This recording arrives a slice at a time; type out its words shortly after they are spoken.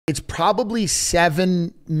it's probably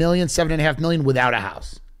 7 million, 7.5 million without a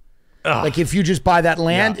house. Ugh. Like if you just buy that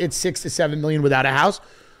land, it's 6 to 7 million without a house.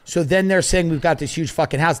 So then they're saying we've got this huge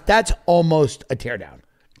fucking house. That's almost a teardown.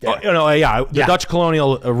 Oh, the Dutch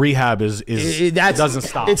colonial rehab is it doesn't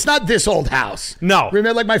stop. It's not This Old House. No.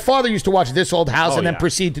 Remember, like my father used to watch This Old House and then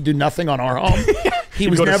proceed to do nothing on our home. He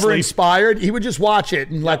was never inspired. He would just watch it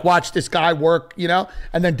and like watch this guy work, you know,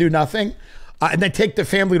 and then do nothing. And then take the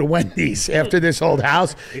family to Wendy's after This Old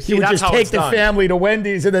House. He would just take the family to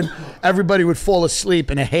Wendy's and then everybody would fall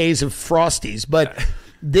asleep in a haze of Frosties. But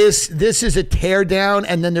this is a teardown,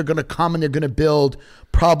 and then they're going to come and they're going to build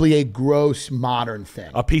probably a gross modern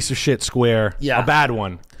thing. A piece of shit square. A bad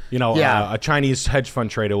one. You know, a Chinese hedge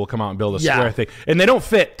fund trader will come out and build a square thing. And they don't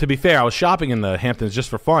fit, to be fair. I was shopping in the Hamptons just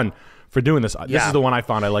for fun for doing this. This is the one I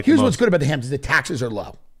found I like the most. Here's what's good about the Hamptons. The taxes are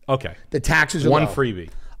low. Okay. The taxes are low. One low. freebie.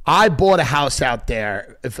 I bought a house out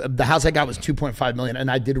there. The house I got was $2.5 million, and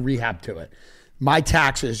I did a rehab to it. My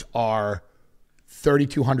taxes are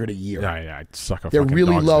 $3,200 a year. Yeah, I suck a They're fucking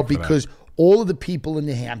really dog low stick for because that. all of the people in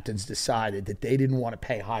the Hamptons decided that they didn't want to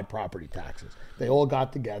pay high property taxes. They all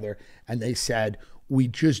got together and they said, we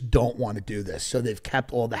just don't want to do this. So they've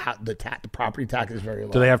kept all the property taxes very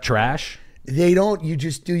low. Do they have trash? They don't. You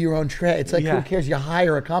just do your own trash. It's like, who cares? You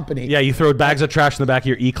hire a company. Yeah, you throw bags of trash in the back of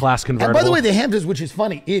your E-Class convertible. And by the way, the Hamptons, which is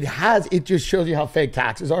funny, it just shows you how fake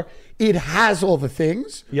taxes are. It has all the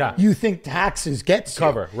things you think taxes get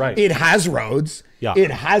cover, right? It has roads. Yeah. It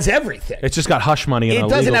has everything. It's just got hush money. It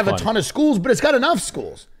doesn't have a ton of schools, but it's got enough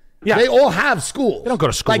schools. Yeah. They all have schools. They don't go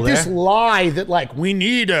to school like there. This lie that like we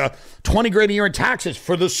need 20 grand a year in taxes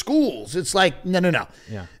for the schools. It's like, no.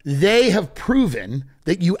 Yeah. They have proven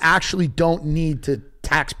that you actually don't need to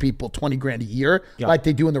tax people 20 grand a year like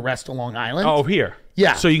they do in the rest of Long Island. Oh, here.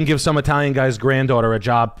 Yeah. So you can give some Italian guy's granddaughter a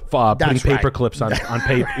job putting paper clips on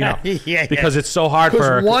paper, you know, because it's so hard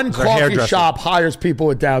for one coffee shop hires people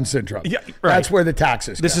with Down syndrome. Yeah, right. That's where the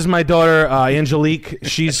taxes go. This is my daughter, Angelique.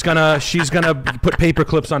 She's gonna put paper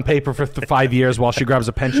clips on paper for 5 years while she grabs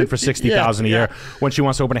a pension for $60,000 a year when she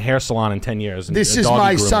wants to open a hair salon in 10 years. This is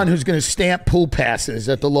my son who's going to stamp pool passes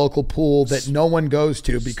at the local pool that no one goes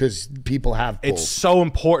to because people have pools. It's so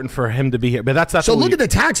important for him to be here. But that's so look at the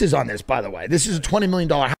taxes on this, by the way. This is a $20 million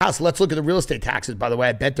house. Let's look at the real estate taxes, by the way.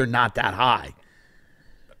 I bet they're not that high.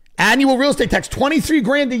 Annual real estate tax, 23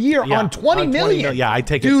 grand a year on 20 million. Yeah, I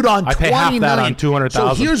take Dude, it. on I pay 20 half million. that on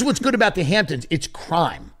 200,000. So here's what's good about the Hamptons. It's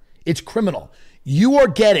crime. It's criminal. You are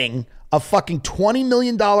getting a fucking $20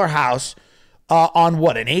 million house on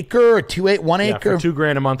what, an acre or 1 acre? For $2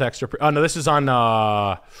 grand a month extra. Oh, no, this is on...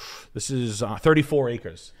 This is 34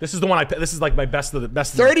 acres. This is the one I pay. This is like my best of the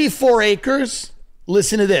best. 34 acres.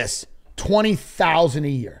 Listen to this. $20,000 a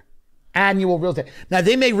year. Annual real estate. Now,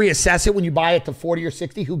 they may reassess it when you buy it to 40 or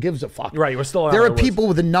 60. Who gives a fuck? Right. We're still there are people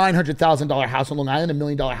with a $900,000 house on Long Island, $1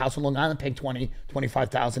 million house on Long Island, paying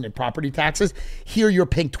 $25,000 in property taxes. Here, you're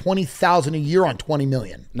paying $20,000 a year on $20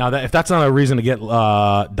 million. Now, if that's not a reason to get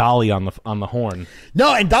Dolly on the horn.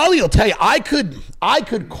 No, and Dolly will tell you, I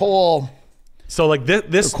could call... So like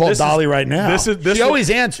this call Dolly right now. She always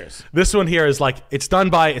answers. This one here is like it's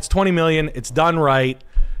 20 million. It's done right.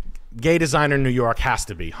 Gay designer in New York has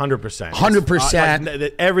to be 100%.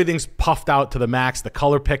 100%. Everything's puffed out to the max. The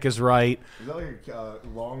color pick is right. Is that like a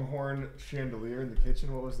Longhorn chandelier in the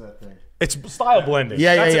kitchen? What was that thing? It's style blending.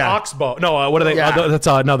 That's an oxbow. No, what are they? That's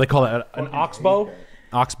no, they call it an oxbow.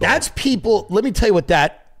 Oxbow. That's people. Let me tell you what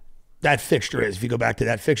that fixture is. If you go back to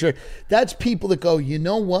that fixture, that's people that go, you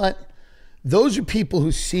know what? Those are people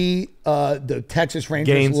who see the Texas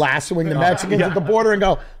Rangers lassoing the Mexicans at the border and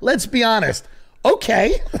go, let's be honest.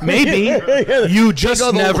 Okay. Maybe. You just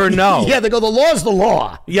never know. Yeah, they go, the law's the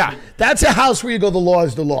law. Yeah. That's a house where you go, the law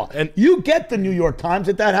is the law. And you get the New York Times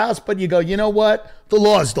at that house, but you go, you know what? The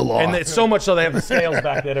law is the law. And it's so much so they have the scales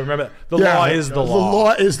back there to remember. The law is the law. The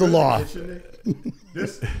law is the law.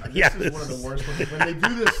 This is one of the worst ones. When they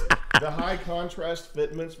do this, the high contrast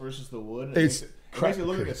fitments versus the wood, it makes it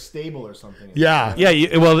look like a stable or something. Yeah. Yeah.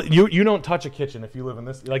 You don't touch a kitchen if you live in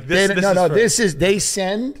this. Like this. They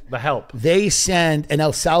send the help. They send an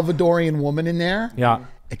El Salvadorian woman in there. Yeah.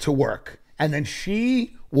 To work, and then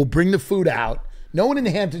she will bring the food out. No one in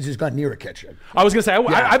the Hamptons has gone near a kitchen. I was gonna say,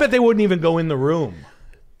 I bet they wouldn't even go in the room.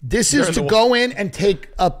 This is to go in and take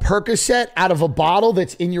a Percocet out of a bottle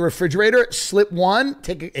that's in your refrigerator, slip one,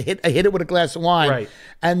 take hit it with a glass of wine, right,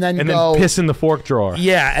 and then piss in the fork drawer.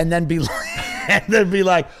 Yeah, and then be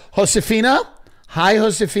like, Josefina, hi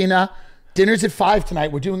Josefina, dinner's at 5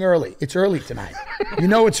 tonight. We're doing early. It's early tonight. You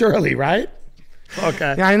know it's early, right?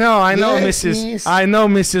 Okay. Yeah, I know, yes, Mrs. Miss. I know,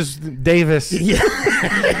 Mrs. Davis.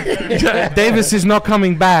 Yeah. Davis is not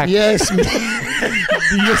coming back. Yes.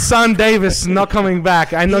 Your son Davis not coming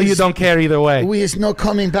back. I know you don't care either way. We is not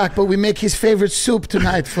coming back, but we make his favorite soup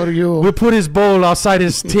tonight for you. We put his bowl outside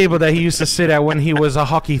his table that he used to sit at when he was a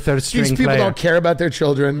hockey third-string player. These people don't care about their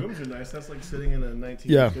children. The rooms are nice. That's like sitting in a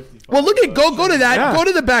 1955. Yeah. Well, look at go to that. Yeah. Go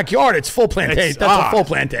to the backyard. It's full plantation. That's a full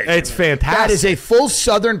plantation. It's fantastic. That is a full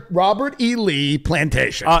Southern Robert E. Lee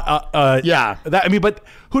plantation. Yeah. I mean, but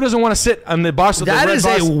who doesn't want to sit on the bus? That is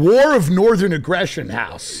a War of Northern Aggression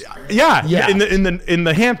house. Yeah. In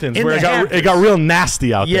the Hamptons, where it got real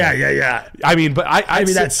nasty out there. Yeah. I mean, but I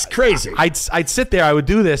mean that's crazy. I'd sit there. I would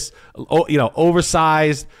do this.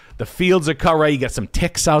 Oversized. The fields are cut right. You got some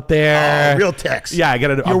ticks out there. Oh, real ticks. Yeah, I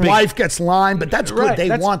got your wife gets Lyme, but that's good.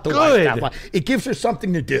 They want the wife to have Lyme. It gives her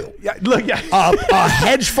something to do. Yeah, look, a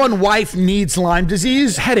hedge fund wife needs Lyme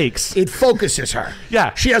disease. Headaches. It focuses her.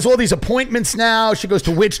 Yeah. She has all these appointments now. She goes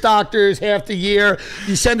to witch doctors half the year.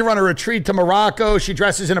 You send her on a retreat to Morocco. She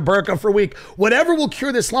dresses in a burqa for a week. Whatever will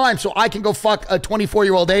cure this Lyme so I can go fuck a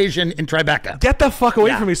 24-year-old Asian in Tribeca. Get the fuck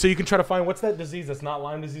away from me so you can try to find what's that disease that's not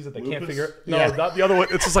Lyme disease that they can't figure. No, not the other one.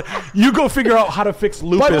 It's just like you go figure out how to fix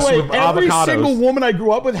lupus. By the way, with every avocados. Single woman I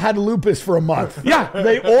grew up with had lupus for a month. Yeah,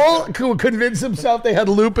 they all could convince themselves they had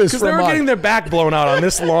lupus for a month. Because they were getting their back blown out on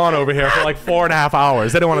this lawn over here for like 4.5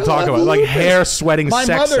 hours. They didn't want to talk about it. Like hair sweating. My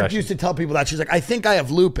sex mother session. used to tell people that. She's like, I think I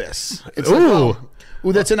have lupus. It's like,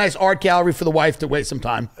 ooh, that's a nice art gallery for the wife to waste some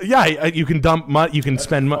time. Yeah, you can dump mud. You can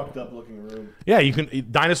spend money. Yeah, you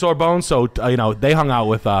can dinosaur bones. So they hung out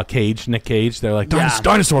with Nick Cage. They're like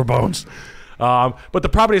dinosaur bones. But the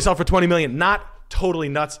property is sold for $20 million. Not totally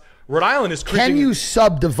nuts. Rhode Island is creeping. Can you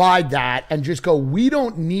subdivide that and just go, we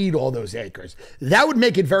don't need all those acres? That would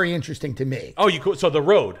make it very interesting to me. Oh, so the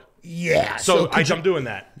road. Yeah. So I'm doing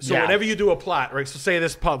that. So whenever you do a plot, right? So say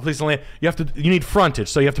this piece of land, you need frontage.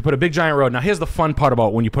 So you have to put a big giant road. Now here's the fun part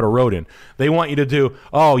about when you put a road in. They want you to do,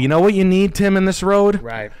 you know what you need, Tim, in this road?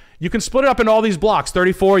 Right. You can split it up into all these blocks.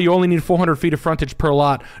 34, you only need 400 feet of frontage per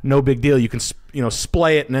lot. No big deal. You can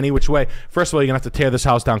splay it in any which way. First of all, you're going to have to tear this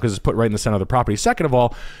house down because it's put right in the center of the property. Second of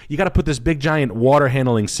all, you got to put this big giant water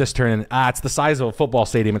handling cistern in. It's the size of a football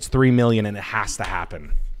stadium. It's $3 million and it has to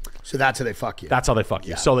happen. So that's how they fuck you. That's how they fuck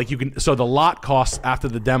you. So so the lot costs after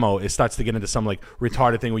the demo, it starts to get into some like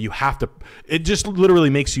retarded thing where you have to, it just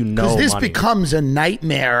literally makes you no money. Because this becomes a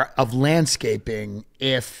nightmare of landscaping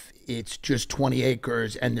if it's just 20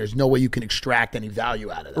 acres and there's no way you can extract any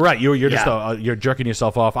value out of it. Right, you're just you're jerking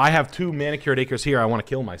yourself off. I have 2 manicured acres here. I want to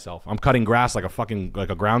kill myself. I'm cutting grass like a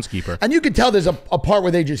groundskeeper. And you can tell there's a part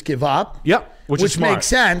where they just give up. Yep, which makes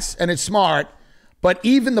sense and it's smart. But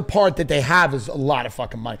even the part that they have is a lot of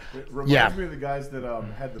fucking money. It reminds me of the guys that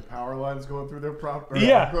had the power lines going through their property.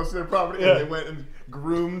 Close to their property, and they went and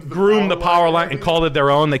groomed the power line and called it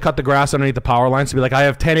their own. They cut the grass underneath the power lines to be like, I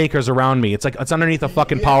have 10 acres around me. It's like it's underneath a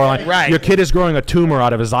fucking power line. Right. Your kid is growing a tumor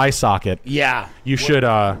out of his eye socket. Yeah. You should.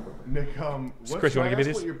 Nick, Chris, you want to give me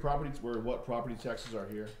this? What property taxes are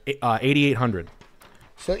here? 8,800.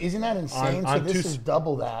 So isn't that insane? So this is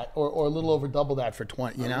double that, or a little over double that for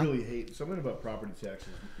 20. I really hate something about property taxes.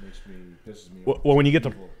 Pisses me off. Well, when you get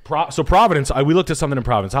to Providence, we looked at something in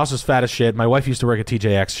Providence. House was fat as shit. My wife used to work at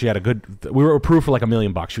TJX. She had we were approved for like $1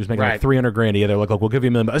 million. She was making like $300,000 a year. They're like, look, we'll give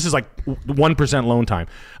you $1 million. This is like 1% loan time.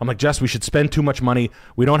 I'm like, Jess, we should spend too much money.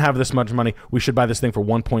 We don't have this much money. We should buy this thing for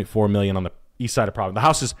 $1.4 million on the east side of Providence. The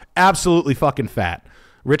house is absolutely fucking fat.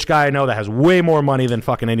 Rich guy I know that has way more money than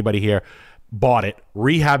fucking anybody here. Bought it,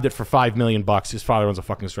 rehabbed it for $5 million. His father owns a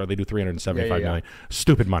fucking store. They do $375 million.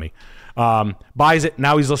 Stupid money. Buys it.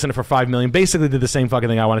 Now he's listing it for $5 million. Basically did the same fucking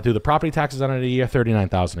thing I want to do. The property taxes on it a year,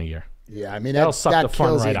 $39,000 a year. Yeah, I mean that'll suck the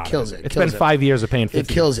fun right out of it. It's been 5 years of paying $50. It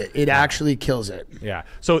kills it. It actually kills it. Yeah.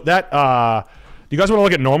 So that do you guys want to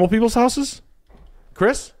look at normal people's houses,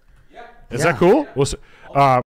 Chris? Yeah. Is that cool?